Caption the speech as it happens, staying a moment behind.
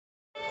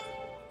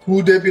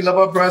Good day,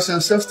 beloved brothers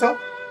and sisters.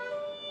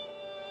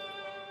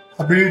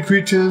 I bring you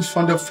greetings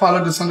from the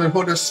Father, the Son, and the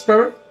Holy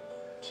Spirit.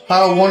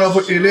 How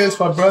wonderful it is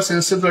for brothers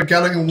and sisters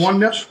gathering in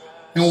wonder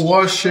and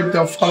worship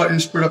the Father in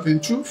spirit and in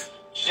truth.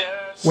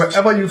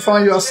 Wherever you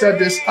find yourself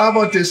this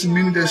hour, this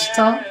minute, this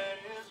time,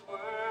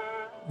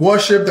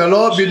 worship the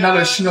Lord, be not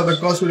ashamed of the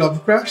gospel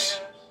of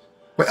Christ.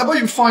 Wherever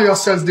you find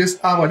yourselves this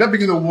hour, then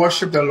begin to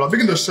worship the Lord.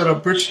 Begin to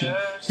celebrate Him.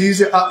 He is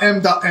the I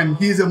am that I am.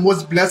 He is the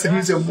most blessed. He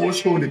is the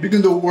most holy.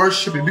 Begin to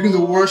worship Him. Begin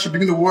to worship.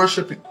 Begin to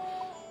worship Him.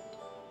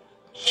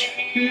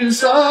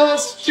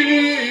 Jesus,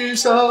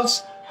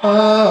 Jesus,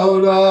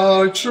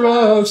 how I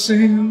trust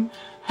Him.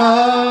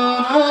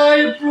 How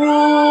I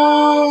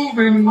prove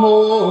Him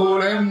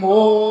more and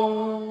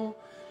more.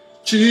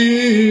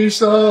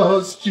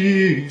 Jesus,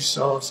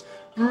 Jesus,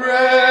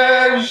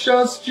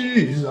 precious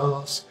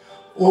Jesus.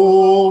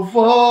 Oh,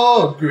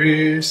 for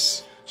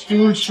grace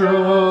to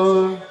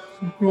trust.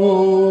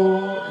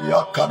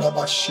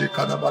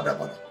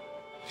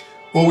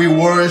 Oh, we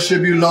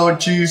worship you, Lord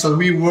Jesus.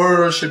 We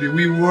worship you.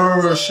 We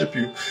worship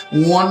you.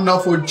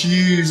 Wonderful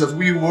Jesus.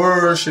 We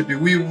worship you.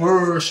 We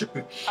worship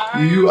you.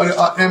 You are the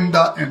I am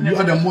that I am. You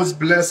are the most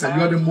blessed.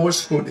 You are the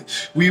most holy.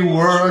 We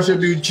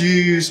worship you,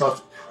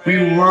 Jesus. We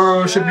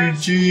worship you,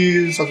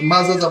 Jesus,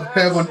 Masters of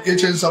heaven,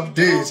 Agents of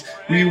days.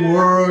 We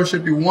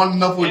worship you,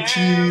 wonderful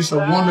Jesus,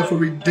 wonderful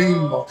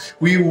Redeemer.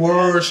 We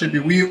worship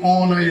you, we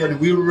honor you, and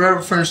we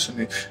reverence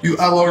you. You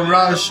are our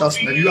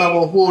righteousness, you are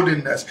our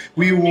holiness.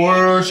 We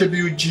worship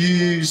you,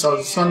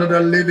 Jesus, Son of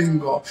the living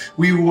God.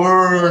 We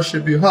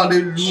worship you,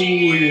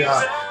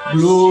 hallelujah.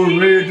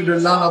 Glory to the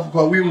Lamb of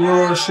God. We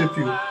worship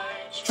you.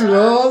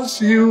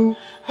 Trust you.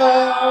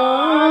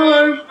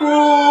 I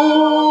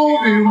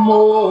prove you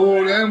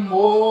more and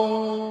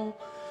more.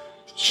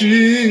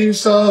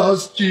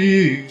 Jesus,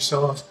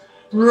 Jesus,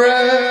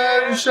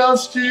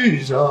 precious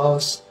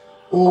Jesus.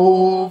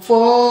 Oh,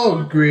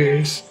 for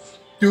grace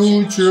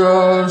to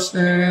trust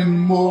and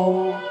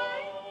more.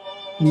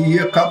 We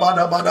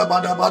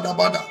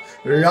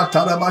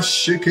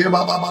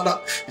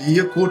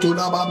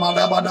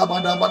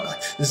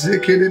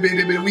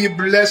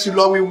bless you,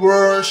 Lord. We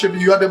worship you.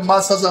 You are the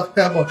masters of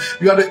heaven.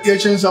 You are the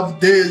agents of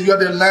days. You are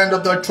the land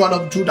of the tribe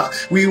of Judah.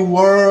 We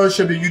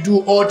worship you. You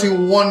do all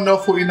things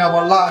wonderful in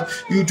our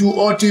life. You do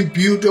all things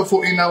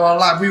beautiful in our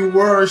life. We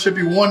worship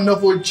you,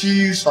 wonderful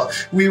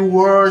Jesus. We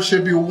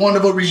worship you,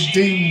 wonderful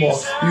Redeemer.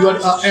 You are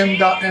the I am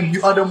that I am.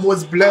 You are the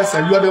most blessed.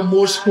 You are the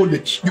most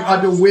holy. You are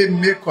the way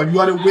maker.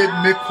 You are the way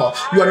maker.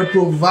 You are the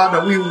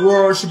provider. We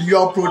worship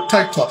your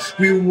protector.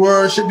 We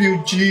worship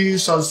you,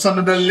 Jesus, Son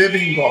of the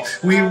living God.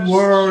 We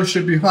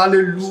worship you.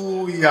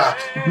 Hallelujah.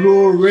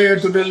 Glory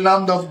to the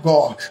Lamb of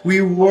God.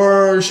 We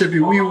worship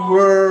you. We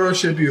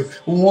worship you.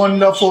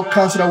 Wonderful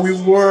Counselor. We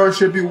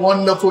worship you.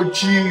 Wonderful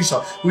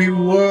Jesus. We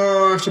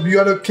worship you. You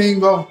are the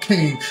King of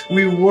Kings.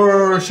 We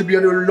worship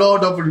you. You are the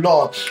Lord of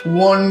Lords.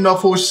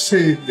 Wonderful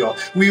Savior.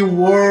 We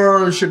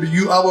worship you.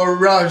 You are our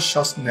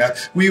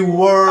righteousness. We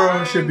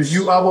worship you.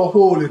 You are our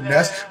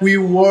holiness. We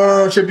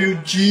worship you,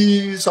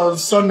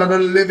 Jesus, Son of the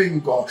living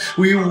God.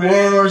 We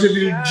worship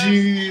you,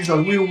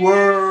 Jesus. We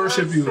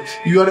worship you.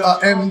 You are the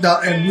I am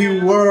that, and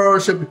we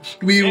worship you.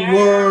 We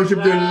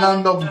worship the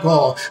Lamb of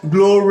God.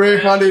 Glory,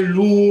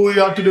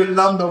 hallelujah to the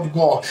Lamb of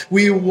God.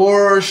 We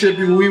worship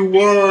you. We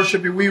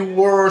worship you. We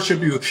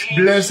worship you.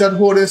 Blessed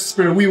Holy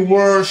Spirit, we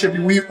worship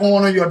you. We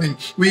honor your name.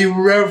 We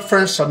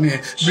reverence your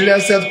name.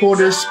 Blessed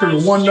Holy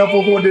Spirit,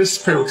 wonderful Holy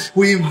Spirit.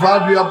 We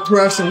invite your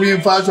presence. We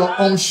invite your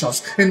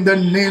unctions in the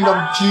name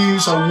of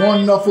Jesus,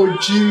 wonderful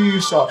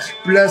Jesus,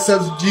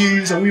 blessed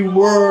Jesus. We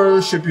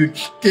worship you,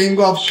 King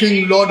of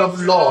Kings, Lord of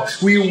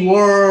Lords. We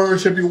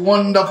worship you,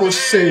 wonderful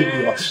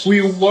Savior.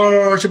 We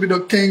worship you, the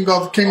King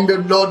of Kings, the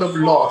Lord of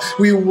Lords.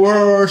 We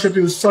worship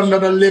you, Son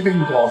of the living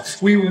God.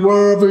 We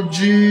worship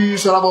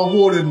Jesus, our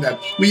holiness.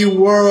 We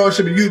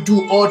worship you. You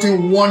do all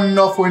things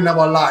wonderful in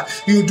our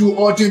life. You do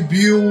all things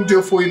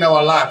beautiful in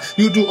our life.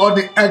 You do all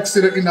things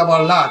excellent in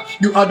our life.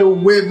 You are the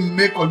way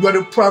maker. You are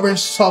the problem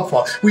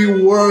solver.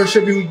 We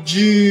worship you,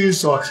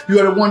 Jesus. You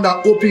are the one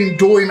that opened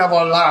door in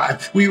our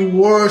life. We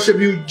worship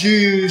you,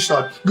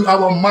 Jesus. You are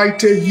our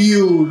mighty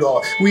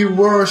healer. We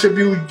worship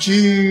you,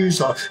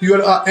 Jesus. You are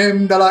the I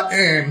am that I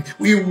am.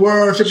 We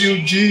worship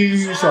you,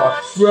 Jesus.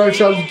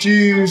 Precious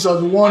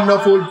Jesus.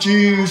 Wonderful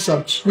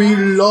Jesus. We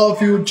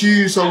love you,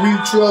 Jesus. We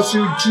trust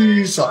you,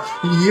 Jesus.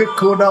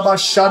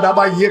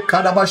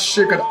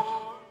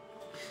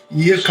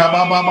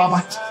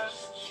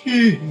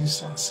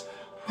 Jesus.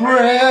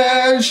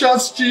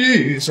 Precious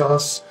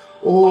Jesus.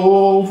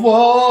 Oh,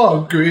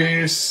 for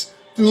grace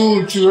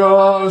to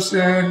trust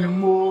and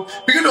move.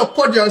 Begin to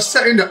put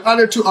yourself in the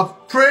attitude of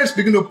praise.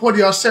 Begin to put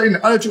yourself in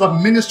the attitude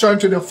of ministering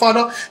to the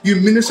Father. You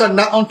minister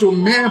not unto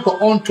men,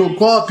 but unto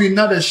God. Be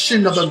not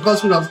ashamed of the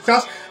gospel of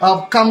Christ.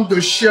 I've come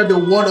to share the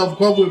word of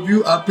God with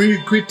you. I bring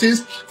you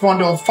greetings from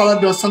the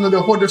Father, the Son, and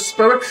the Holy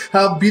Spirit.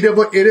 How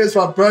beautiful it is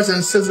for brothers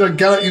and sisters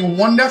gathered in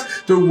wonders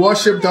to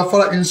worship the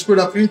Father in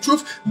spirit of in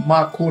truth.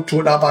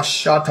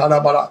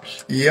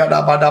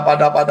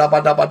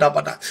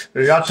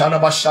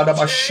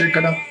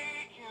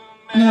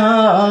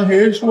 Now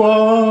his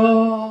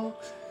word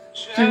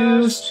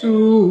just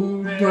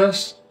to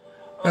rest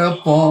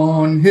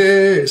upon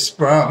his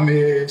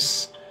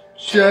promise,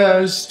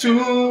 just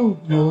to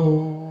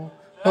know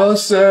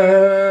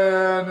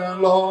said the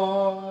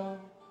Lord.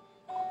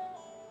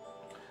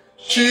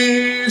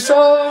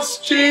 Jesus,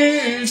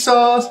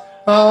 Jesus,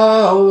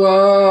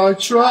 how I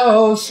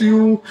trust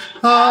you,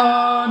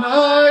 and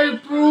I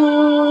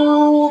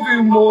prove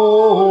you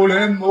more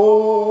and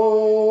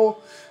more.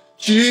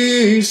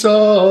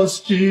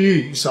 Jesus,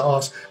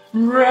 Jesus,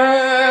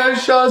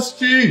 precious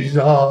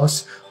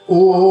Jesus,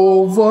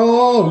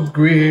 over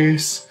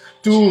grace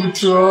to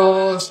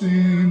trust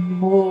Him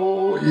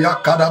more.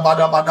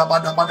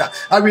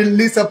 I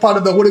release a part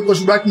of the Holy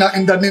Ghost right now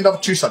in the name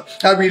of Jesus.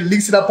 I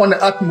release it upon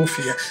the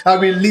atmosphere. I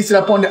release it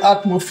upon the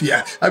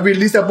atmosphere. I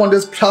release it upon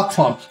this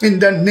platform in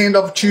the name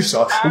of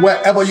Jesus.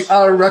 Wherever you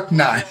are right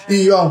now,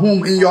 in your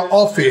home, in your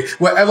office,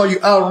 wherever you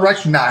are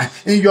right now,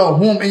 in your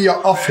home, in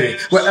your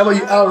office, wherever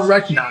you are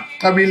right now,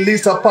 I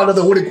release a part of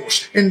the Holy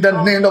Ghost in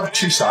the name of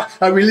Jesus.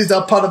 I release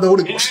a part of the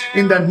Holy Ghost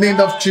in the name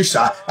of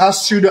Jesus. I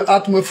seal the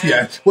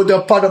atmosphere with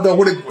the part of the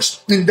Holy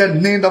Ghost in the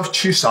name of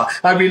Jesus.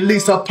 I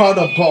release a part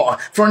of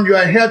God from your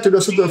head to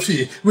the sole of your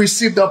feet.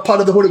 Receive the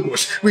part of the Holy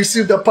Ghost.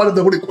 Receive the part of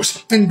the Holy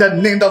Ghost in the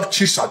name of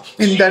Jesus.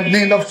 In the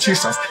name of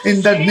Jesus.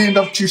 In the name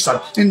of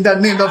Jesus. In the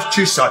name of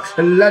Jesus.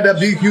 Let there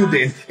be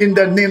healing in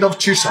the name of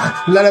Jesus.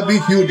 Let there be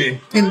healing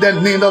in the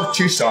name of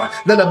Jesus.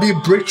 Let there be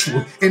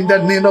breakthrough in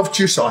the name of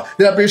Jesus. Let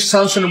there be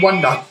signs and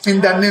wonder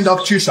in the name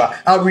of Jesus.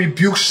 I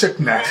rebuke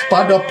sickness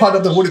by the part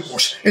of the Holy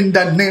Ghost in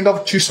the name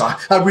of Jesus.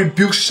 I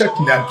rebuke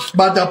sickness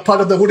by the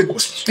part of the Holy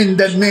Ghost in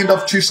the name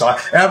of Jesus.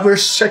 Every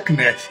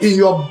sickness in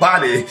your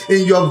body,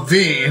 in your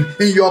vein,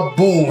 in your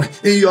bone,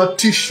 in your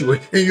tissue,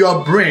 in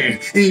your brain,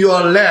 in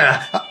your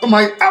leg,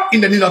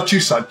 in the name of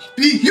Jesus.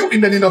 Be healed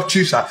in the name of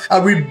Jesus. I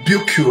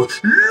rebuke you.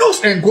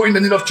 Loose and go in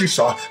the name of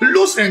Jesus.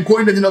 Loose and go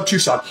in the name of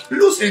Jesus.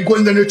 Loose and go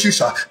in the name of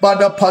Jesus. By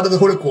the part of the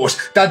Holy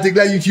Ghost that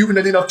declare you healed in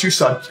the name of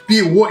Jesus.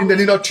 Be well in the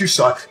name of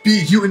Jesus. Be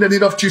healed in the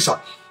name of Jesus.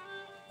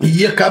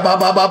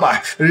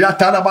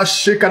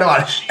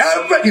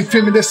 Every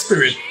infirmity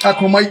spirit, I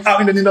command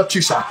out in the name of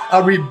Jesus.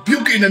 I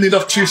rebuke in the name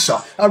of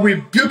Jesus. I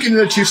rebuke in the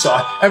name of Jesus.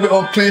 Every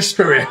unclean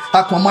spirit,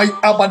 I command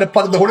out by the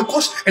power of the Holy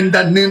Ghost in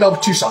the name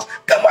of Jesus.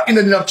 Come out in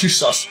the name of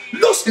Jesus.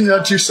 Loose in the name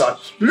of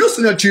Jesus. Loose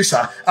in the name of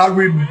Jesus. I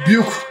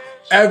rebuke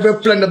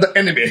every plan of the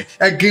enemy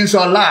against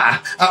our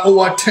life, I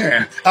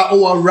overturn, I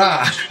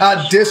override,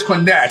 I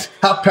disconnect,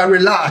 I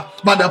paralyze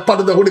by the power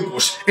of the Holy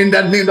Ghost in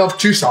the name of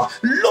Jesus.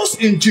 Loose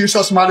in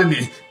Jesus' mighty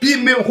name.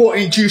 Be made whole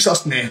in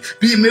Jesus' name.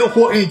 Be made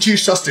whole in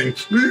Jesus' name.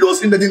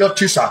 Loose in the name of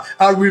Jesus.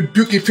 I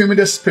rebuke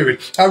infirmity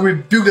spirit. I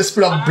rebuke the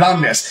spirit of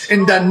blindness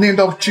in the name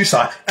of Jesus.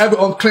 Every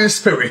unclean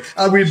spirit,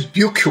 I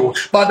rebuke you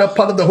by the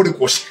power of the Holy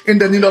Ghost in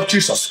the name of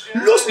Jesus.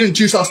 Loose in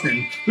Jesus'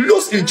 name.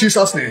 Loose in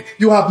Jesus' name.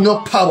 You have no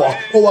power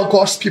over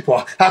God's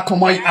people. I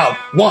command you out.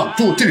 1,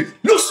 2, 3.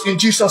 Loose in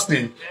Jesus'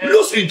 name.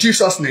 Loose in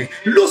Jesus' name.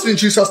 Loose in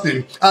Jesus'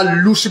 name.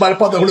 I loose you by the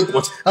power of the Holy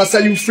Ghost. I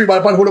set you free by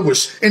the power of the Holy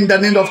Ghost. In the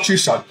name of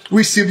Jesus.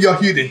 Receive your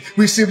healing.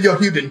 Receive your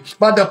healing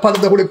by the power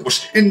of the Holy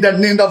Ghost. In the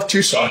name of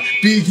Jesus.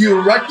 Be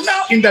healed right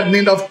now in the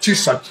name of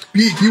Jesus.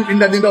 Be healed in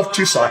the name of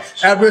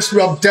Jesus. Every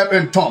spirit of death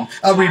and tongue,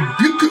 I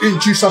rebuke you in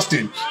Jesus'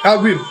 name. I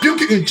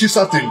rebuke you in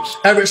Jesus' name.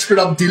 Every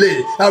spirit of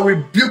delay, I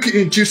rebuke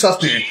you in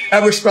Jesus' name.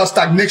 Every spirit of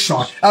stagnation,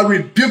 I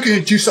rebuke you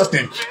in Jesus'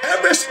 name.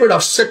 Every spirit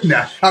of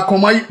sickness, I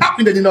command you out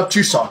in the name of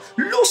Jesus.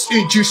 Loose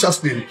in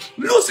Jesus' name.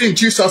 Loose in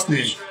Jesus'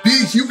 name.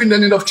 Be healed in the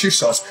name of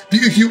Jesus. Be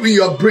healed in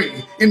your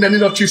brain in the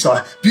name of Jesus.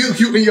 Be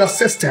healed in your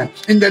system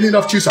in the name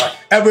of Jesus.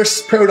 Every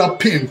spirit of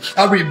pain,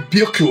 I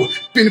rebuke you.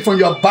 Pain from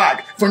your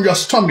back, from your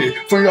stomach,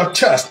 from your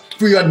chest,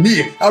 from your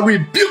knee, I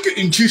rebuke you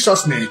in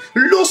Jesus' name.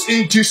 Loose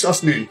in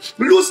Jesus' name.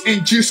 Loose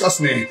in Jesus'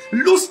 name.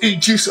 Loose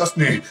in Jesus'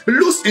 name.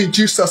 Loose in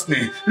Jesus'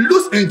 name.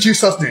 Loose in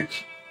Jesus' name.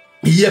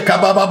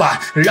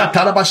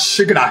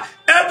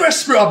 Every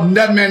spirit of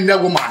dead man,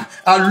 dead woman,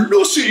 I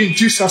loose you in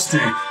Jesus'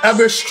 name.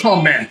 Every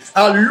strong man,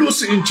 I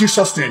loose you in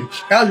Jesus' name.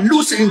 I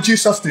loose you in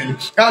Jesus' name.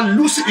 I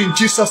loose you in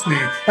Jesus'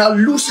 name. I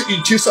loose you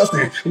in Jesus'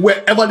 name.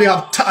 Wherever they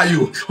have tied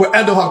you,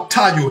 wherever they have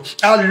tied you,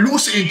 I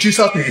loose you in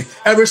Jesus' name.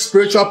 Every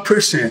spiritual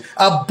person,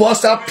 I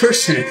bust that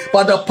person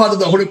by the power of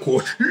the Holy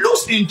Ghost.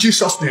 Loose in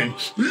Jesus' name.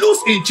 Loose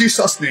in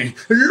Jesus' name.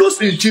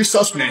 Loose in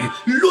Jesus' name.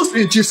 Loose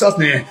in Jesus'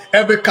 name.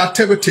 Every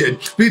captivity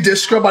be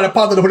destroyed by the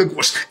power of the Holy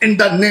Ghost. In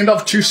the name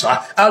of Jesus,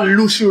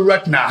 I loose you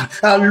right now.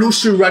 I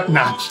loose you right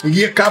now.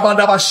 Every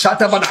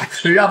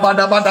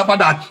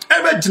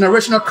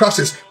generational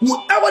curses,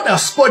 whoever that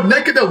spoiled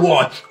negative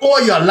word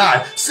all your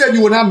life, said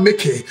you will not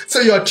make it,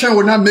 said your child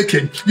will not make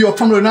it, your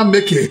family will not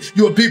make it,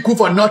 you will be good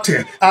for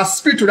nothing. I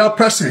speak to that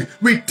person,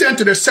 return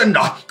to the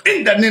sender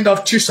in the name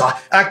of Jesus.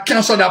 I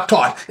cancel that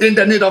thought in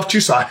the name of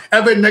Jesus.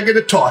 Every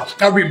negative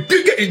thought, I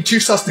rebuke it in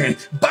Jesus' name.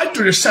 Back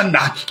to the sender,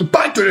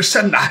 back to the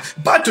sender,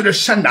 back to the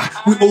sender.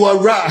 We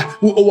override,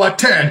 we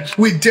overturn,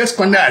 we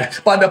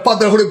disconnect by the power of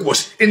the Holy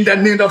Ghost in the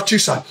name of of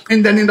Jesus.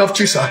 In the name of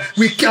Jesus.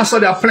 We cancel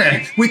that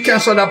plan. We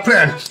cancel that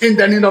plan. In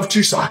the name of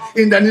Jesus.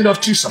 In the name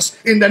of Jesus.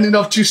 In the name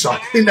of Jesus.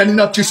 In the name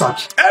of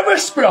Jesus. Every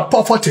spirit of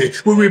poverty,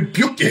 we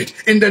rebuke it.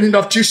 In the name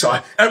of Jesus.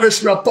 Every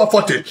spirit of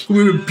poverty,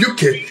 we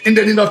rebuke it. In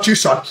the name of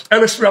Jesus.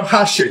 Every spirit of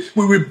hardship,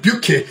 we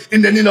rebuke it.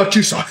 In the name of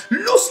Jesus.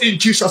 Loose in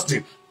Jesus'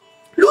 name.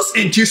 Loose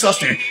in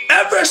Jesus' name.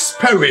 Every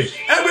spirit,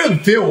 every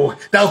veil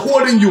that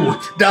holding you,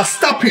 that's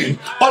stopping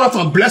all of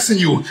them blessing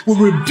you, we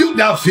rebuke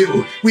that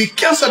veil. We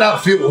cancel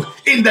that veil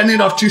in the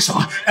name of Jesus.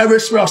 Every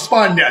spirit of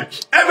spirituality,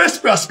 every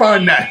spirit of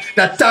spirituality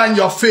that tie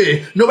your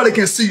faith, nobody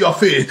can see your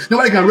faith,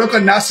 nobody can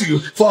recognize you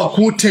for a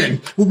good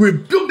thing. We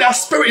rebuke that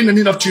spirit in the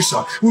name of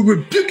Jesus. We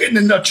rebuke it in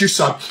the name of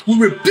Jesus. We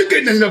rebuke it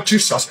in the name of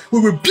Jesus. We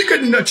rebuke it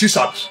in the name of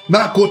Jesus.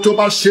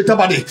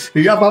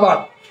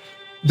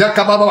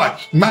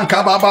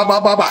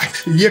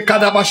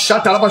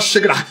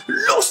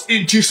 Loose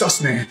in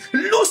Jesus' name.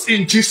 Loose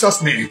in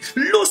Jesus' name.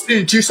 Loose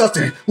in Jesus'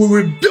 name. We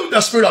rebuke the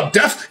spirit of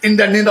death in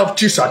the name of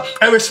Jesus.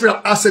 Every spirit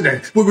of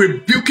accident, we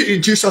rebuke it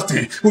in Jesus'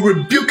 name. We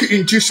rebuke it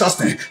in Jesus'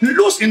 name.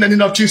 Loose in the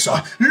name of Jesus.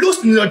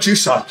 Loose in the name of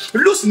Jesus.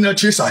 Loose in the name of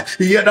Jesus.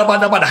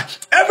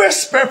 Every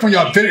spirit from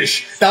your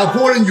village that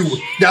holding you,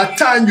 that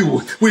tying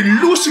you, we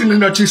loose in the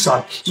name of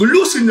Jesus. We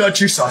loose in the name of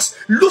Jesus.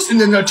 Loose in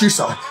the name of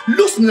Jesus.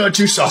 Loose in the name of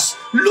Jesus.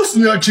 Loose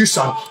in the name of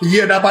Jesus.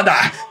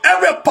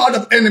 Every part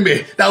of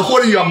enemy that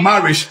holding your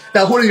marriage,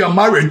 that holding your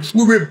marriage,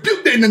 we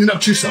rebuke it in the name of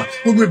Jesus.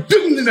 We rebuke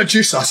it in the name of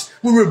Jesus.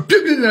 We rebuke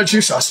it in the name of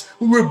Jesus.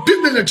 We rebuke it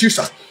in the name of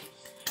Jesus.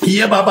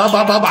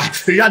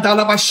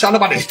 Yadalaba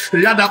Shalabadi,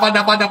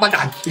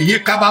 Yadabada,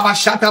 Yekababa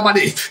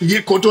Shatabadi,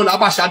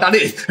 Yekotolaba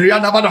Shadali,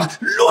 Yadabada.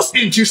 Loose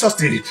in Jesus'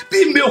 name.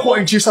 Be made whole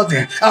in Jesus'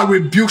 name. I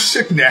rebuke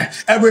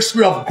sickness, every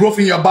spirit of growth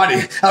in your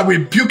body. I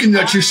rebuke in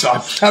the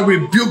Jesus. I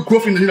rebuke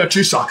growth in the name of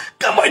Jesus.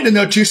 Come on in the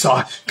name of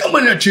Jesus. Come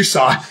on in the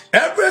Jesus.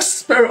 Every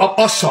spirit of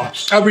ulcer,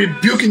 I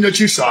rebuke in the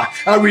Jesus.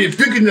 I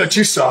rebuke in the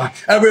Jesus.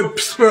 Every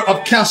spirit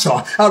of cancer,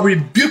 I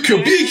rebuke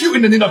you. Be healed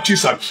in the name of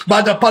Jesus.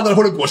 By the power of the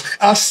Holy Ghost,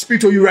 I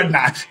speak to you right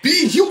now.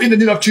 Be healed in the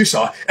name of Jesus.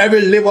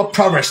 Every liver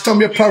problem,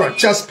 stomach problem,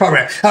 chest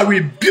problem, I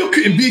rebuke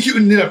you and be healed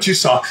in the name of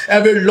Jesus.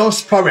 Every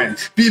lungs problem,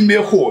 be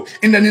made whole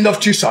in the name of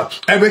Jesus.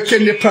 Every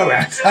kidney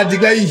problem, I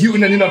declare you healed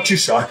in the name of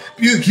Jesus.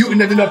 Be healed in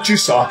the name of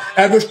Jesus.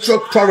 Every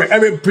stroke problem,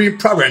 every brain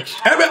problem,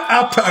 every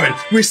eye problem,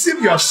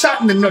 receive your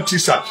shot in the name of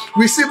Jesus.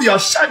 Receive your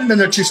shot in the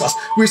name of Jesus.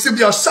 Receive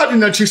your shot in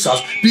the name of Jesus.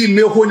 Be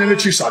made whole in the name of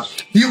Jesus.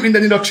 Heal in the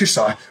name of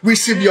Jesus.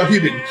 Receive your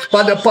healing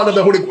by the power of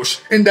the Holy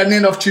Ghost in the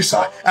name of Jesus.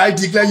 I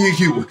declare you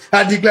healed.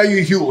 I declare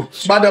you healed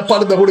by the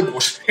power of the Holy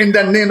Ghost in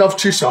the name of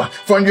Jesus.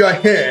 From your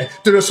hair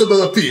to the sole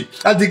of the feet,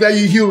 I declare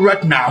you healed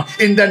right now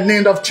in the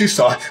name of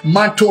Jesus.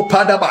 Manto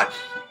Padabat.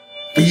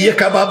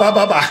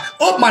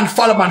 Oh, man,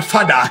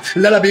 Father,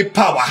 let there be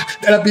power,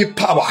 let there be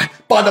power,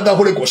 part of the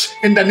Holy Ghost,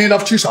 in the name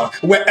of Jesus.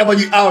 Wherever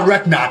you are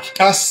right now,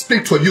 I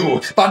speak to you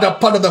by the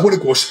power of the Holy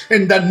Ghost,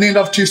 in the name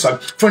of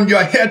Jesus. From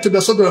your head to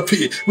the sole of the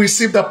feet,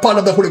 receive the power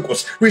of the Holy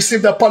Ghost,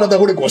 receive the power of the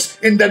Holy Ghost,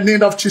 in the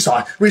name of Jesus.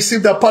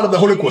 Receive the power of the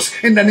Holy Ghost,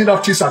 in the name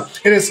of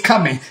Jesus. It is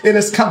coming, it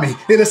is coming,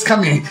 it is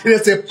coming. It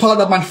is the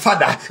power of my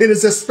Father, it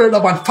is the Spirit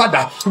of my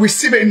Father.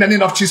 Receive it in the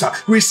name of Jesus.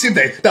 Receive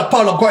it. The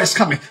power of God is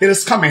coming, it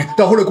is coming.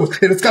 The Holy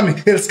Ghost, it is coming.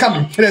 It is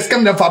coming. It is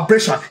coming the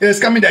vibration. It is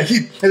coming the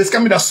heat. It is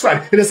coming the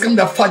sweat. It is coming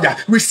the fire.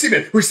 Receive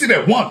it. Receive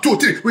it. 1, 2,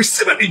 3.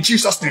 Receive it in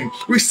Jesus' name.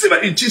 Receive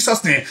it in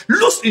Jesus' name.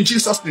 Loose in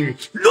Jesus' name.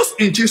 Loose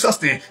in Jesus'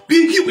 name.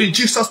 Be healed in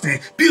Jesus' name.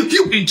 Be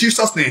healed in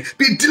Jesus' name.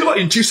 Be delivered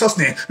in Jesus'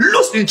 name.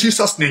 Loose in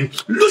Jesus' name.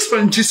 Loose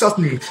from Jesus'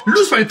 name.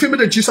 Loose from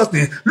infirmity in Jesus'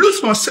 name.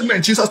 Loose from sickness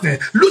in Jesus' name.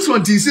 Loose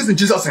from disease in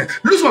Jesus' name.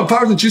 Loose from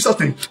virus in Jesus'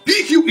 name.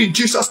 Be healed in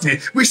Jesus' name.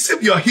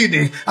 Receive your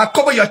healing. I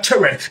cover your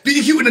children.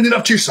 Be healed in the name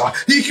of Jesus.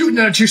 Be healed in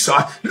the name of Jesus.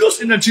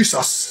 Loose in the name of Jesus.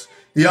 Oh,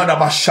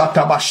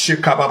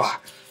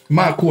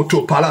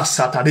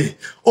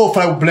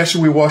 Father, we bless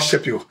you, we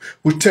worship you.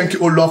 We thank you,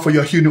 oh Lord, for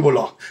your healing, oh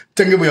Lord.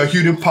 Thank you for your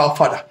healing power,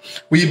 Father.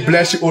 We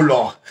bless you, oh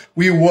Lord.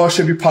 We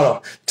worship you,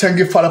 Father. Thank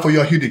you, Father, for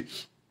your healing.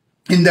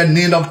 In the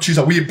name of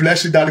Jesus, we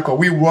bless you, Daddy God.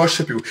 We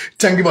worship you.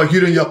 Thank you for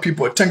healing your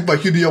people. Thank you for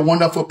healing your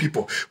wonderful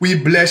people. We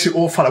bless you,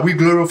 oh Father. We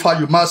glorify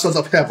you, masters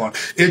of heaven,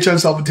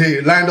 agents of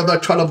day, Lion of the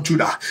tribe of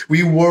Judah.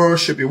 We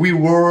worship you. We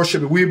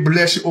worship you. We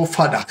bless you, oh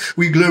Father.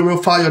 We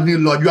glorify your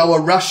name, Lord. You are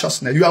our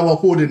righteousness. You are our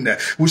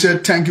holiness. We say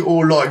thank you, oh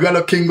Lord. You are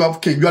the King of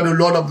kings. You are the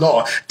Lord of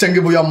lords. Thank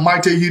you for your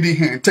mighty healing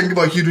hand. Thank you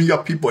for healing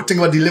your people. Thank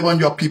you for delivering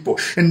your people.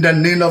 In the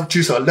name of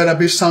Jesus, let there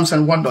be signs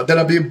and wonders. Let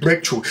there be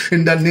breakthrough.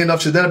 In the name of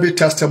Jesus, let there be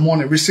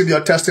testimony. Receive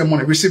your testimony.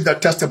 Receive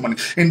that testimony.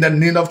 In the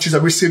name of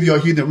Jesus, receive your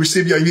healing.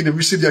 Receive your healing.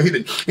 Receive your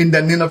healing. In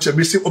the name of Jesus,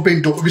 receive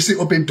open door. Receive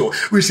open door.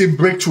 Receive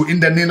breakthrough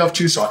in the name of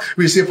Jesus.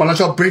 Receive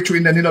financial breakthrough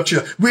in the name of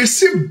Jesus.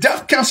 Receive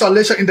death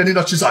cancellation in the name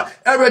of Jesus.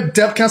 Every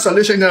death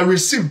cancellation,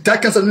 receive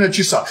death cancellation in the name of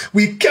Jesus.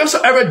 We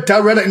cancel every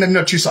death in the name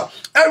of Jesus.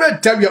 Every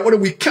death we are ordered,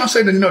 we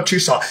cancel in the name of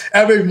Jesus.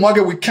 Every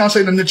mortgage we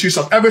cancel in the name of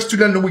Jesus. Every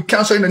student we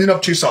cancel in the name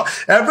of Jesus.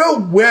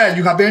 Everywhere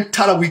you have been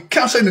tired, we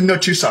cancel in the name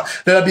of Jesus.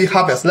 Let there be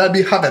harvest. Let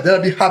there be harvest.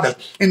 Let there be harvest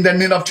in the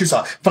name of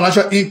Jesus.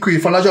 Financial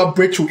increase, financial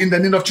breakthrough in the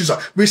name of Jesus.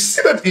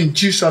 Receive it in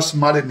Jesus'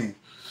 mighty name.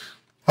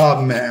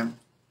 Amen.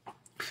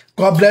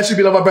 God bless you,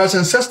 beloved brothers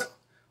and sisters.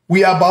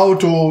 We are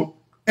about to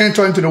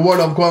enter into the word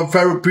of God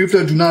very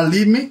briefly. Do not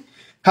leave me.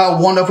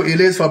 How wonderful it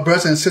is for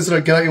brothers and sisters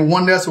to gather in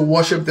oneness to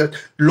worship the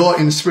Lord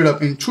in spirit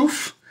of in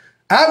truth.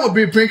 I will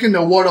be bringing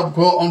the word of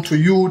God unto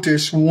you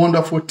this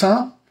wonderful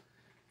time.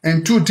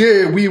 And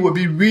today we will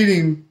be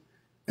reading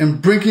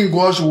and bringing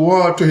God's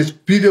word to his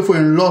beautiful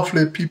and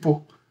lovely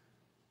people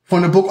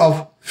from the book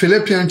of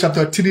Philippians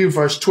chapter 3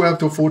 verse 12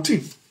 to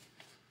 14.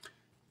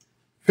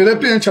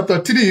 Philippians chapter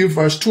 3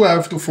 verse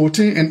 12 to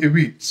 14, and it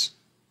reads,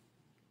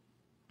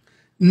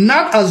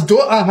 Not as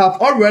though I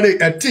have already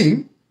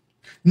attained,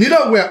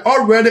 neither were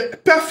already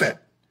perfect,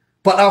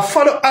 but I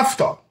follow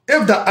after,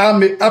 if that I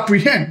may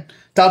apprehend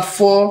that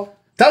for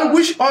that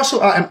which also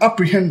I am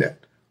apprehended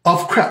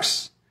of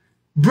Christ.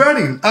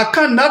 Brethren, I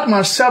cannot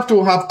myself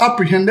to have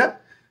apprehended,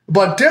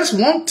 but this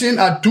one thing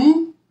I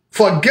do,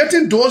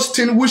 forgetting those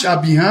things which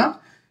are behind,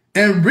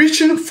 and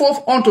reaching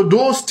forth unto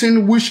those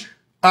things which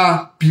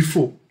are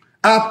before.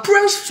 I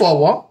press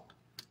forward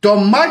the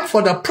mark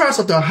for the prize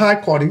of the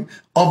high calling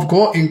of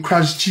God in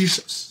Christ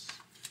Jesus.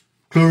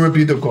 Glory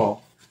be to God.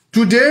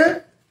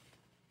 Today,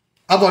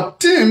 our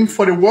theme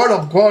for the word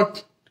of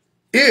God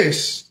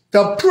is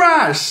the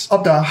prize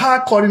of the high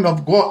calling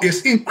of God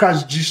is in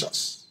Christ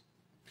Jesus.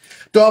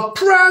 The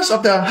prize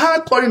of the high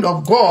calling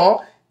of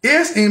God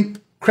is in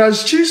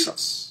Christ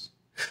Jesus.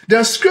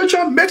 The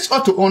scripture makes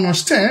us to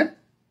understand,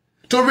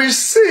 to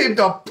receive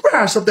the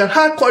prize of the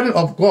high calling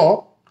of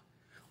God,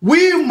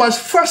 we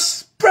must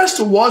first press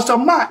towards the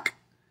mark.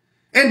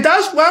 And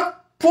that's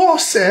what Paul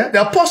said,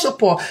 the Apostle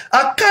Paul,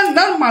 I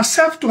cannot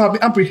myself to have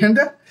been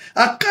apprehended.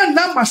 I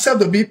cannot myself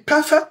to be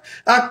perfect.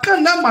 I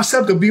cannot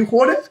myself to be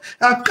holy.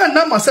 I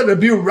cannot myself to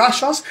be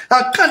righteous.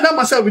 I cannot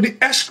myself to be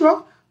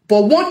extra.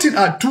 But one thing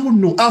I do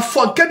know, I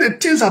forget the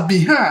things that are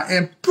behind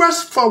and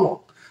press forward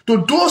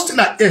to those things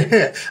that are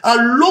ahead. I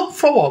look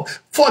forward,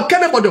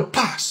 forget about the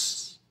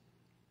past.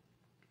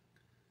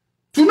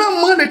 Do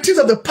not mind the things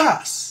of the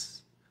past.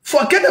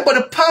 Forget about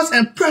the past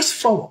and press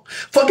forward.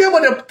 Forget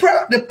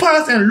about the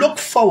past and look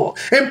forward.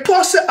 And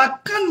Paul said, I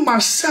can't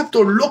myself to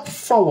look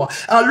forward.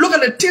 I look at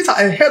the things that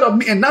are ahead of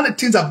me and not the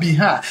things that are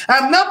behind.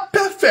 I'm not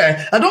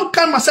perfect. I don't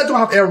count myself to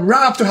have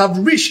arrived, to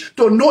have reached,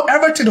 to know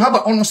everything, to have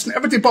an understanding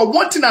everything. But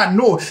one thing I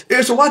know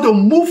is to want to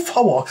move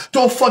forward,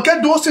 to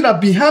forget those things that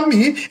are behind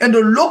me and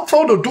to look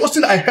forward to those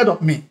things that are ahead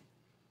of me.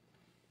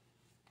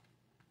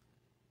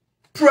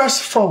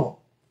 Press forward.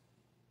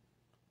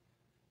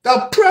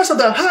 The prize of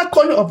the high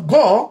calling of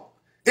God,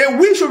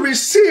 and we should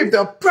receive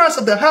the prize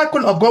of the high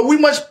calling of God, we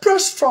must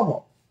press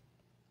forward.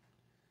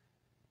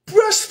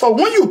 Press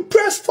forward. When you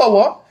press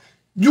forward,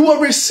 you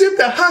will receive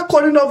the high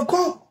calling of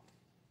God.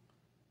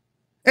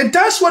 And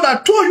that's what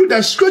I told you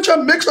that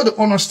scripture makes us to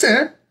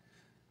understand.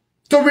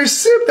 To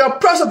receive the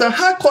prize of the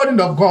high calling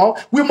of God,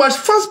 we must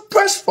first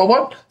press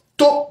forward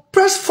to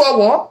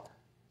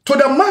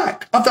the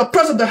mark of the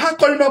prize of the high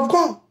calling of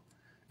God.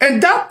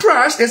 And that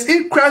prize is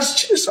in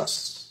Christ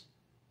Jesus.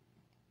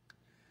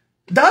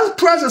 That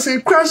prize is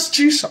in Christ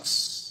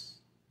Jesus.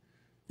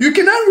 You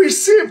cannot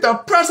receive the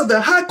prize of the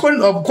high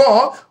calling of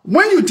God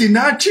when you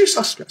deny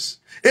Jesus Christ.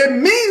 It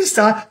means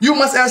that you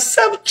must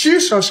accept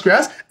Jesus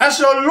Christ as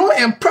your Lord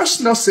and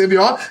personal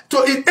Savior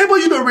to enable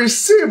you to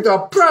receive the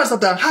prize of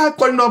the high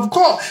calling of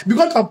God.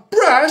 Because the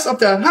prize of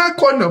the high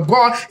calling of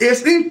God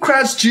is in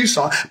Christ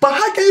Jesus. But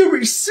how can you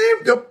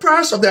receive the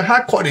prize of the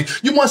high calling?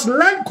 You must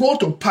let go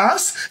to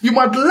past. You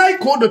must let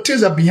go the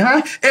things that are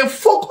behind and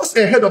focus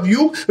ahead of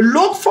you.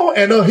 Look forward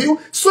ahead of you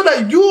so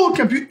that you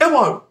can be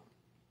able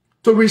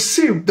to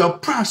receive the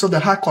prize of the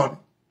high calling.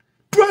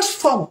 Press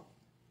forward.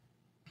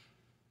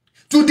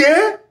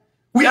 Today,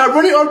 we are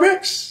running a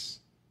race.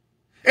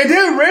 And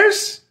that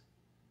race,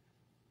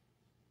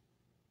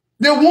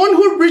 the one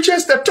who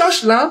reaches the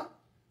touchline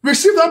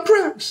receives the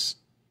prize.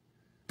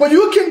 But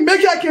you can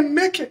make it, I can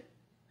make it.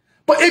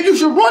 But if you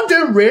should run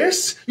the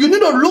race, you need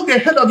to look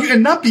ahead of you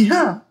and not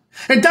behind.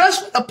 And that's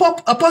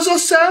what Apostle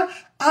said,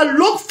 I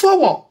look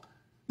forward,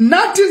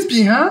 not things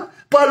behind,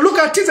 but I look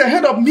at things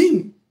ahead of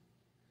me.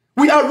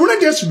 We are running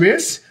this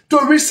race. To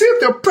receive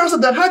the prize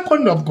of the high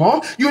calling of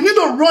God, you need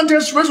to run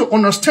this race with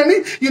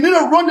understanding. You need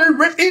to run this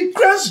race in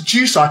Christ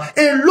Jesus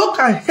and look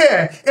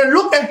ahead. And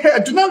look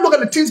ahead. Do not look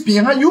at the things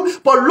behind you,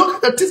 but look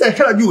at the things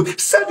ahead of you.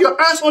 Set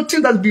your eyes on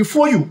things that's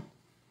before you.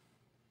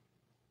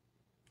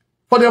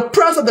 For the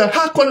prize of the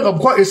high calling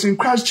of God is in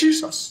Christ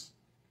Jesus.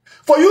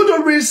 For you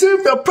to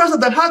receive the prize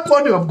of the high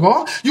calling of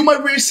God, you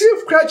must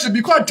receive Christ Jesus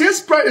because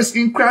this prize is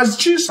in Christ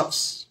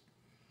Jesus.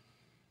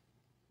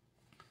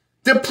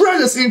 The prize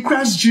is in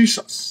Christ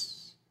Jesus.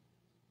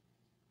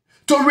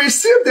 To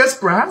receive this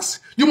prize,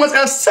 you must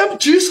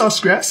accept Jesus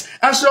Christ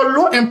as your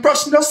Lord and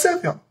personal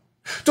Savior.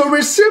 To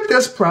receive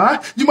this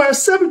prize, you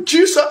must accept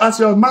Jesus as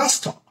your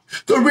Master.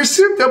 To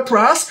receive the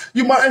prize,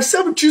 you must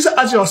accept Jesus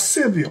as your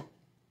Savior.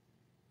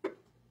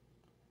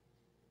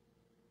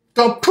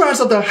 The prize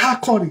of the high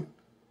calling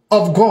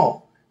of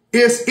God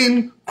is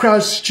in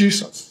Christ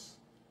Jesus.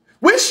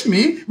 Which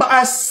means,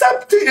 by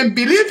accepting and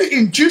believing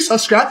in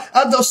Jesus Christ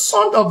as the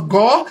Son of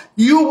God,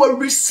 you will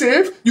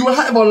receive, you will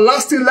have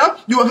everlasting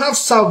life, you will have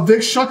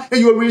salvation, and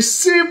you will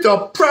receive the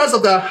prize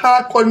of the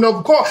high calling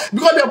of God.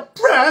 Because the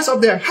prize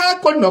of the high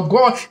calling of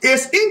God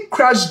is in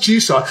Christ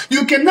Jesus.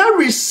 You cannot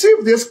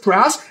receive this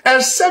prize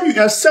except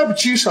you accept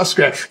Jesus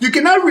Christ. You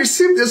cannot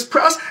receive this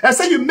prize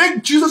except you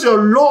make Jesus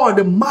your Lord,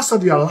 the Master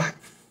of your life.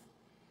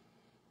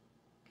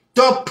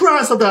 The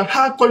prize of the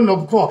high calling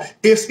of God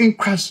is in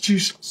Christ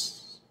Jesus.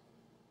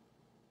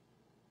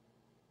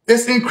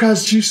 It's in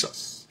Christ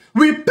Jesus.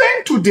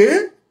 Repent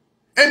today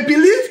and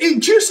believe in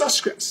Jesus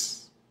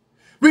Christ.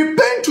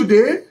 Repent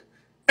today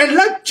and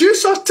let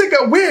Jesus take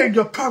away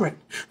your power.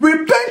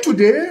 Repent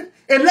today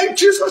and let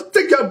Jesus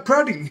take your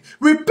burden.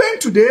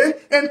 Repent today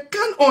and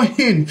count on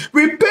him.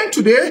 Repent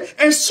today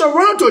and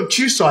surrender to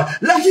Jesus.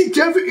 Let him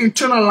give you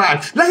eternal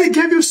life. Let him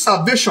give you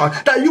salvation.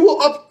 That you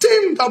will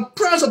obtain the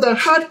prize of the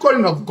high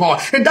calling of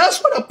God. And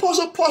that's what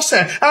Apostle Paul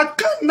said. I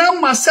can't now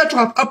myself to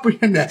have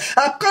apprehended.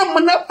 I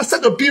can't now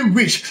myself to be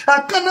rich.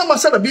 I can't now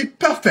myself to be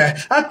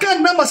perfect. I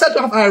can't now myself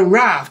to have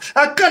arrived.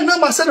 I can't now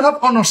myself to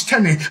have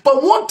understanding.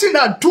 But one thing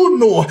I do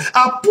know,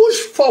 I push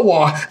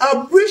forward.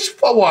 I reach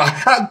forward.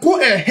 I go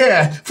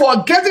ahead.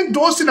 Forgetting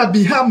those things that are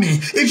behind me.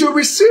 If you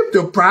receive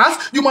the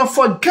prize, you must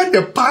forget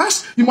the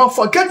past. You must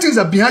forget things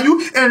that are behind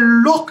you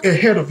and look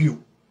ahead of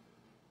you.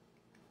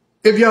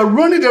 If you are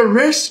running the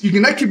race, you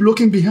cannot keep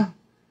looking behind.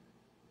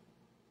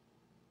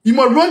 You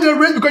must run the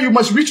race because you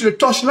must reach the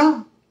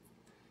touchline.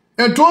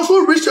 And those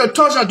who reach the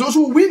touchline are those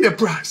who win the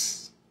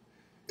prize.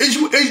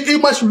 If you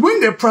must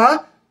win the prize,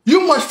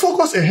 you must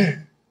focus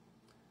ahead.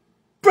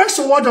 Press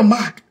toward the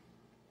mark.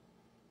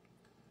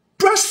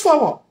 Press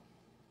forward.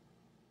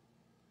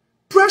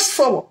 Press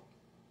forward.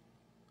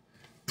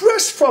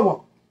 Press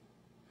forward.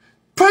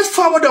 Press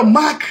forward the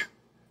mark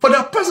for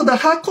the prize of the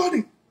high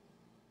calling.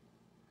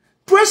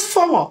 Press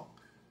forward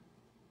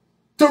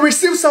to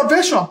receive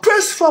salvation.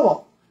 Press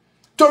forward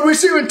to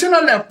receive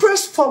eternal life.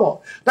 Press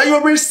forward that you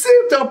will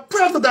receive the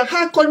prize of the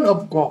high calling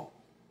of God.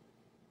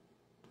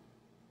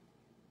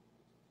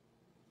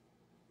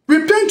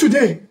 Repent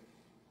today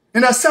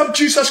and accept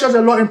Jesus Christ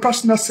the Lord and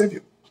personal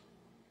Savior.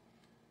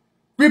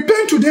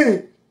 Repent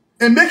today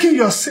and make him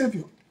your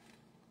Savior.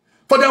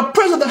 For the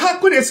prize of the high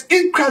calling is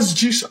in Christ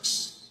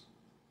Jesus.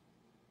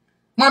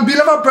 My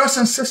beloved brothers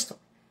and sisters,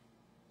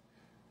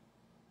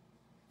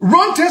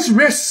 run this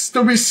race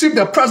to receive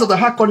the prize of the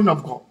high calling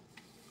of God.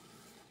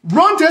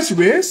 Run this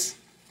race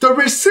to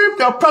receive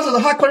the prize of the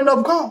high calling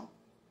of God.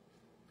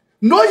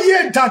 Know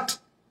ye that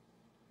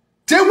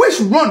they which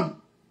run,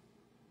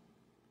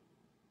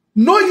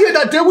 know ye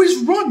that they which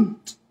run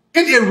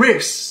in a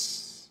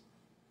race,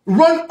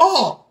 run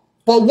all,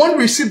 but one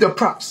receive the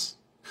prize.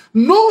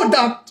 Know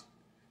that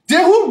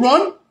they who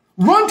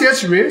run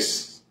this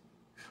race,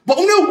 but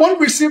only one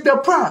receive the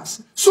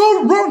prize.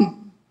 So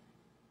run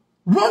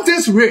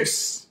this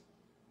race.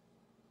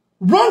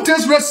 Run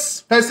this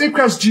race that is in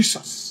Christ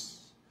Jesus,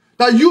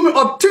 that you may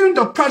obtain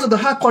the prize of the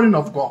high calling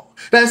of God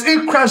that is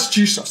in Christ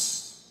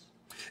Jesus.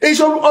 If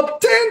you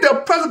obtain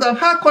the prize of the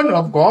high calling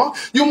of God,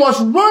 you must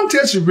run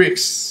this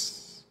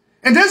race.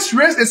 And this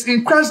race is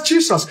in Christ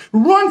Jesus.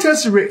 Run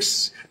this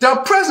race. The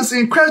prize is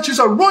in Christ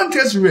Jesus. Run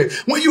this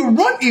race. When you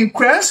run in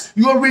Christ,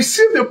 you will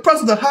receive the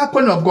prize of the high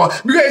calling of God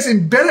because it's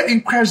embedded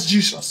in Christ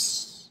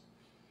Jesus.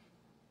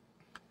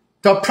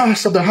 The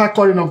prize of the high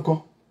calling of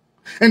God.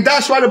 And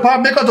that's why the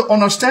Bible makes us to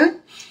understand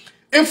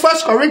in 1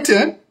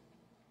 Corinthians,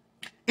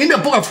 in the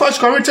book of 1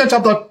 Corinthians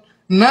chapter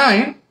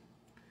 9,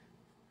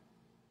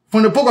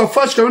 from the book of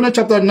 1 Corinthians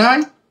chapter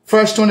 9,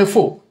 verse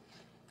 24.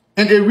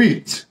 And it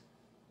reads,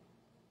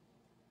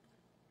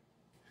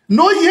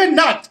 know ye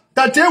not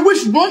that they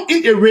which run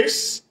in a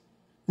race,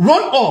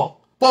 run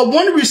all, but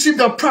one receive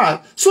the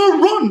prize. So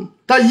run,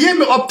 that ye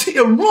may obtain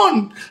a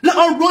run. Let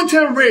us run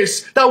the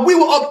race, that we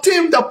will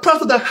obtain the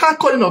prize of the high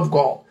calling of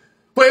God.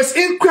 But it's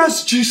in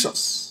Christ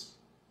Jesus.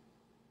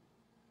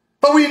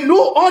 But we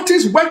know all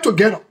things work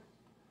together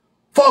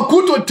for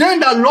good to them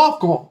that love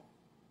God.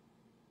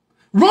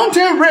 Run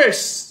the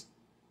race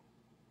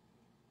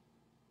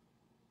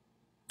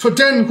to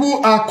them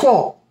who are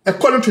called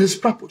according to his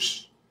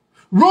purpose.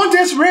 Run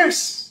this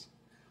race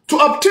to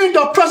obtain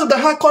the prize of the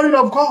high calling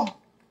of God.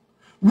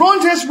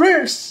 Run this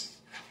race.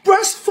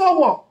 Press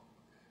forward.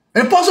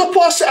 And Apostle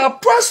Paul said, I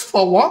press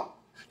forward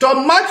to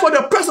mark for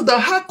the prize of the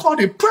high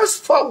calling. Press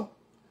forward.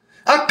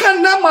 I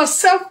cannot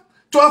myself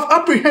to have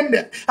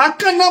apprehended. I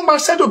cannot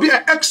myself to be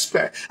an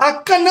expert.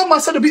 I cannot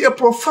myself to be a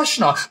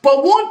professional.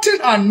 But one thing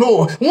I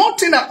know, one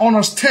thing I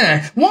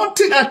understand, one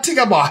thing I think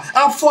about,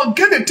 I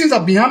forget the things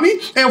that are behind me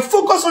and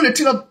focus on the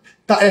things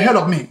that are ahead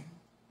of me.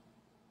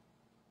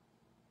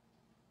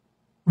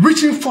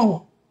 Reaching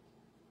forward.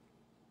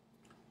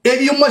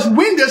 If you must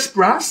win this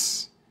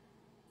prize,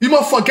 you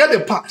must forget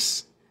the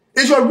past.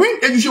 If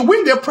you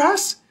win the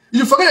prize,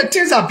 you forget the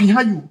things that are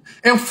behind you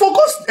and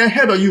focus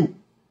ahead of you.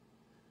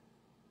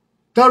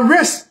 The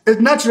rest is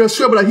not to the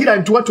swift, but he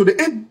that dwell to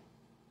the end.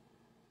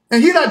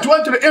 And he that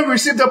dwell to the end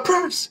receive the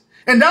prize.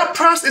 And that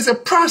prize is a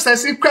prize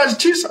that's in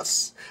Christ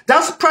Jesus.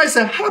 That price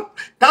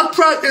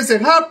is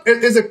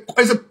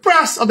a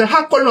price of the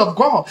high calling of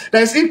God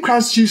that is in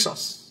Christ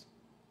Jesus.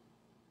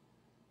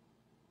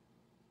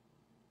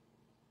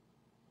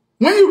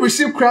 When you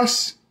receive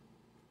Christ,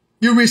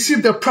 you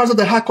receive the price of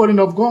the high calling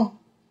of God.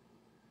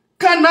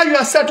 Can now you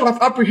are said to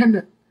have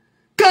apprehended?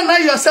 Can now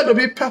you are said to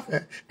be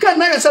perfect? Can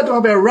now you are said to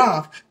have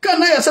arrived? Can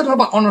now you are said to have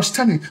an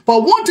understanding?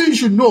 But one thing you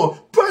should know,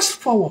 press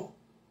forward.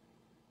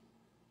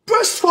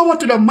 Press forward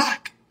to the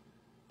mark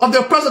of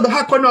the price of the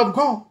high calling of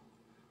God.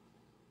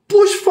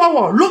 Push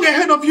forward. Look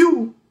ahead of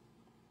you.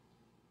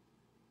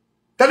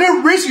 That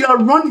the race you are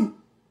running,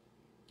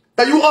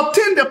 that you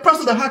obtain the price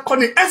of the high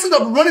calling. The essence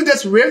of running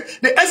this race,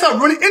 the essence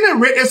of running any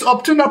race is to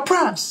obtain a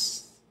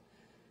prize.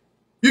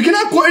 You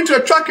cannot go into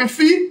a track and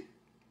field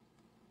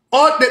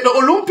or the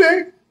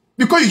Olympic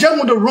because you just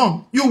want to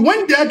run. You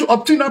went there to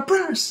obtain a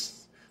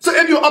prize. So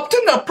if you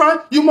obtain a prize,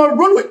 you must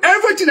run with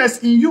everything that's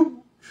in you.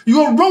 You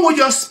will run with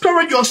your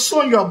spirit, your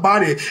soul, and your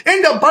body.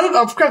 In the body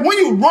of Christ, when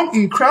you run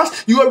in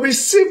Christ, you will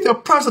receive the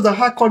prize of the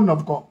high calling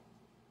of God.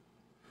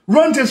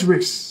 Run this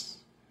race.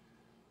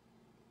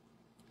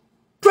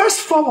 Press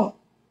forward.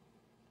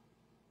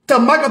 The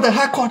mark of the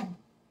high calling.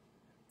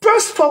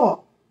 Press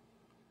forward.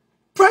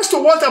 Press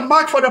towards the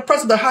mark for the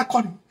prize of the high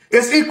calling.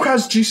 It's in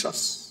Christ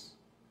Jesus.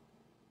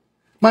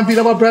 My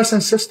beloved brothers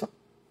and sisters,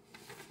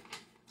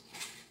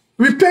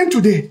 repent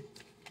today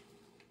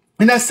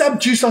and accept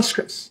Jesus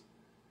Christ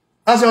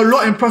as your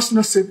Lord and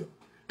personal Savior,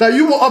 that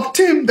you will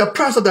obtain the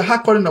prize of the high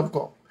calling of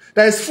God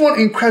that is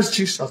found in Christ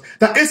Jesus,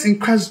 that is in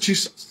Christ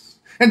Jesus.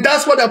 And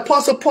that's what the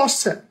Apostle Paul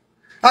said.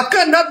 I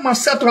cannot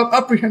myself to have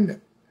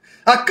apprehended.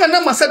 I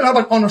cannot myself to have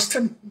an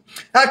understanding.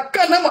 I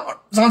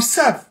cannot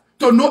myself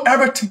to know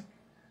everything.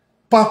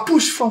 But I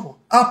push forward.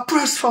 I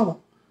press forward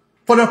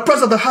for the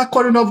prize of the high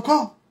calling of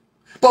God.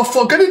 But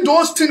forgetting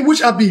those things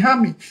which are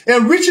behind me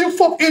and reaching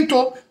forth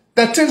into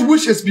the things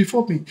which is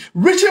before me.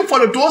 Reaching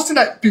for those things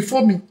that are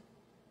before me.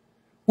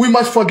 We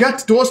must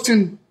forget those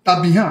things that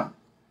are behind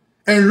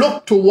and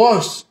look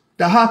towards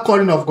the high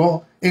calling of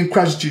God in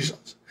Christ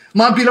Jesus.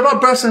 My beloved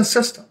brothers and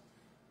sisters,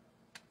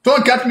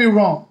 don't get me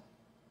wrong.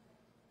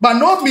 By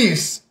no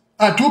means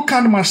I do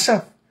count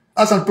myself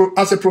as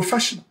a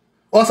professional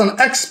or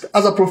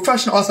as a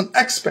professional or as an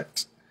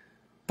expert.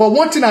 But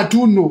one thing I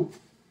do know,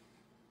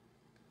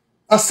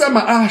 I set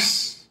my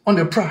eyes on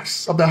the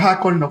prize of the high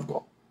calling of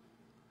God.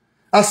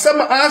 I set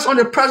my eyes on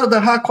the prize of the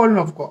high calling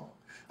of God.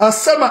 I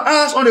set my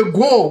eyes on the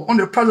goal, on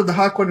the prize of the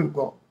high calling of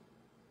God.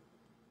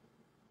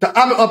 That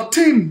I may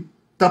obtain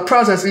the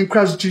prize that's in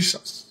Christ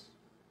Jesus.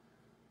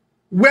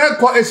 Where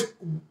God is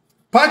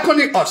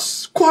beckoning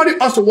us,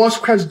 calling us towards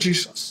Christ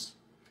Jesus.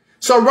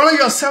 Surround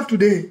yourself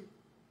today.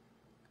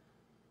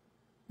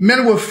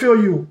 Men will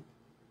feel you.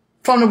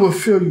 Family will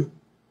feel you.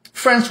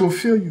 Friends will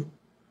feel you.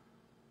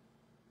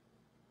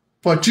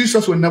 But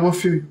Jesus will never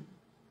feel you.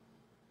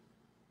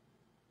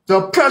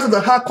 The prize of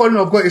the high calling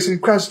of God is in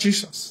Christ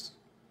Jesus.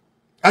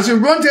 As you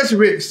run this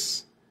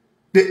race,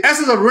 the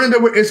essence of running the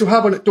race is to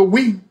have to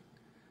win.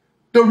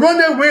 To run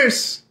the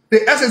race,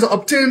 the essence of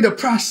obtaining the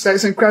prize that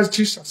is in Christ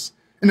Jesus.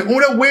 And the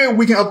only way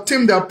we can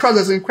obtain the prize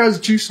that is in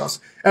Christ Jesus,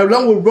 and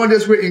long we run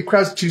this way in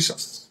Christ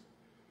Jesus.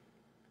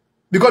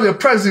 Because the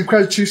prize is in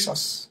Christ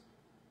Jesus.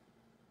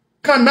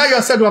 Can now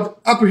yourself to have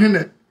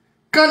apprehended?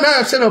 Can now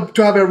yourself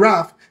to have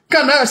arrived?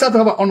 Can now yourself to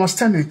have an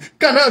understanding?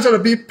 Can now yourself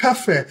to be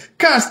perfect?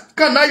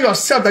 Can now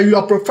yourself that you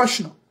are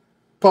professional?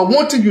 But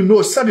one thing you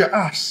know, set your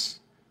eyes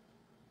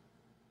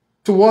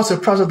towards the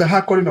prize of the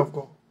high calling of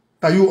God,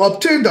 that you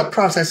obtain the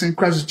prize that's in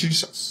Christ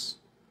Jesus.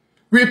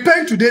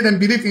 Repent today and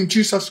believe in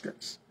Jesus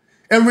Christ,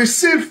 and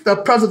receive the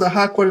prize of the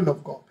high calling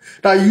of God,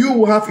 that you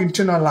will have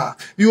eternal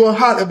life, you will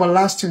have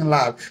everlasting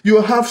life, you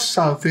will have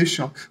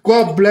salvation.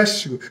 God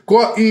bless you,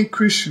 God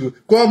increase you,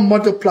 God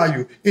multiply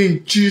you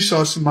in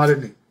Jesus' mighty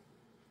name.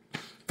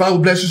 Father,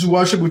 we bless you to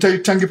worship. We tell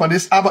you thank you for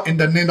this hour in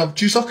the name of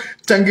Jesus.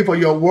 Thank you for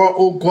your word,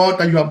 oh God,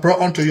 that you have brought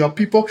unto your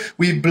people.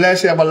 We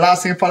bless you,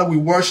 everlasting Father. We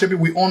worship you.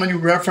 We honor you,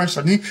 reference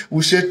on you.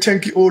 We say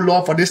thank you, oh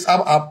Lord, for this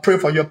hour. I pray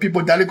for your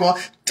people, Daddy God.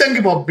 Thank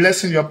you for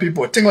blessing your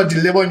people. Thank you for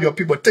delivering your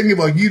people. Thank you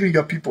for healing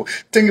your people.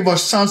 Thank you for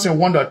signs and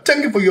wonder.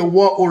 Thank you for your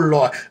word, oh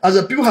Lord. As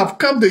the people have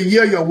come to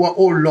hear your word,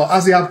 oh Lord,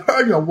 as they have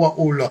heard your word,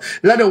 oh Lord,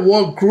 let the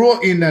word grow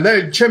in there, let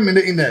it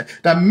germinate in there,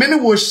 that many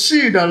will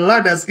see the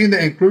light that's in there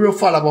and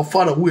glorify our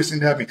Father who is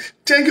in heaven.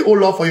 Thank you, oh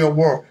Lord, for your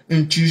word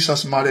in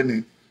Jesus' mighty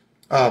name.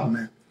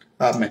 Amen.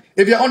 Amen.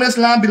 If you're on this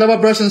line,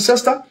 beloved brothers and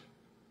sisters,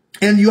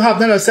 and you have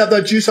not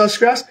accepted Jesus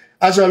Christ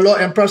as your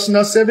Lord and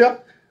personal Savior,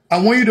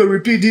 I want you to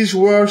repeat these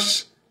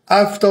words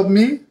after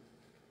me.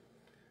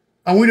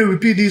 I want you to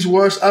repeat these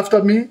words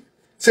after me.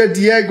 Say,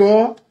 dear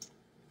God,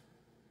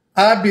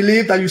 I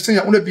believe that you sent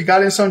your only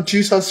begotten Son,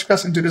 Jesus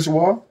Christ, into this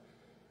world.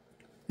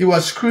 He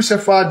was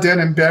crucified, dead,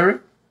 and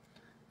buried.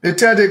 The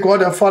third day, God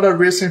the Father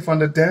raised him from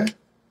the dead.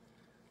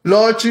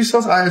 Lord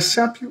Jesus, I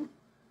accept you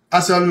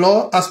as your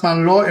Lord, as my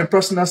Lord and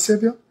personal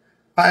Savior.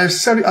 I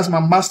accept you as my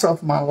master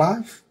of my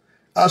life.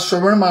 I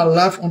surrender my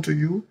life unto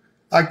you.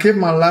 I give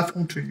my life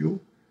unto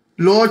you.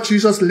 Lord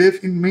Jesus, live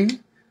in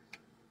me.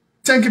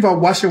 Thank you for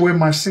washing away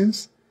my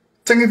sins.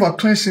 Thank you for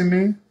cleansing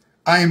me.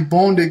 I am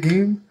born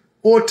again.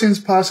 All things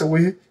pass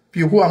away.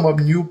 Behold, I'm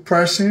a new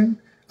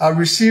person. I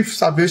receive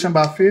salvation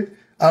by faith.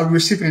 I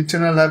receive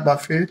eternal life by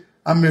faith.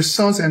 I'm the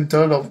sons and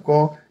daughters of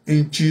God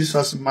in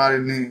Jesus' mighty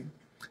name.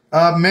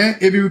 Amen.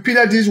 If you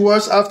repeated these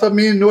words after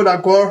me, know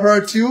that God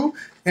heard you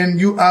and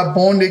you are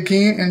born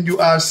again and you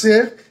are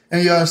saved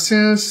and your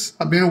sins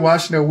have been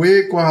washed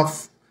away. God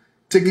have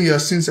taken your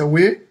sins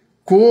away.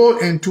 Go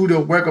and do the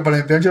work of an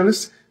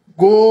evangelist.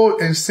 Go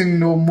and sing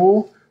no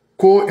more.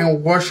 Go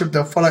and worship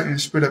the Father in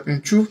spirit and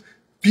in truth.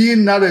 Be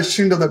not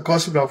ashamed of the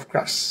gospel of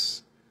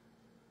Christ.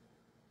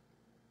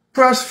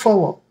 Press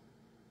forward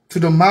to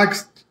the mark,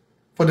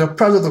 for the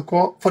prize of the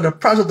God, for the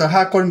prize of the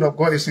high calling of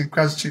God is in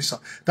Christ Jesus.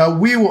 That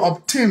we will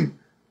obtain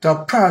the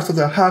prize of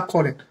the high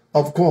calling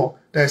of God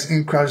that is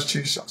in Christ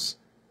Jesus.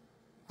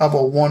 Have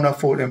a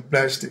wonderful and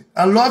blessed day.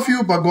 I love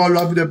you, but God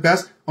love you the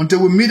best.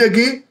 Until we meet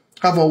again,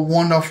 have a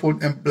wonderful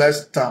and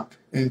blessed time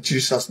in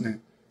Jesus'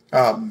 name.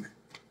 Amen.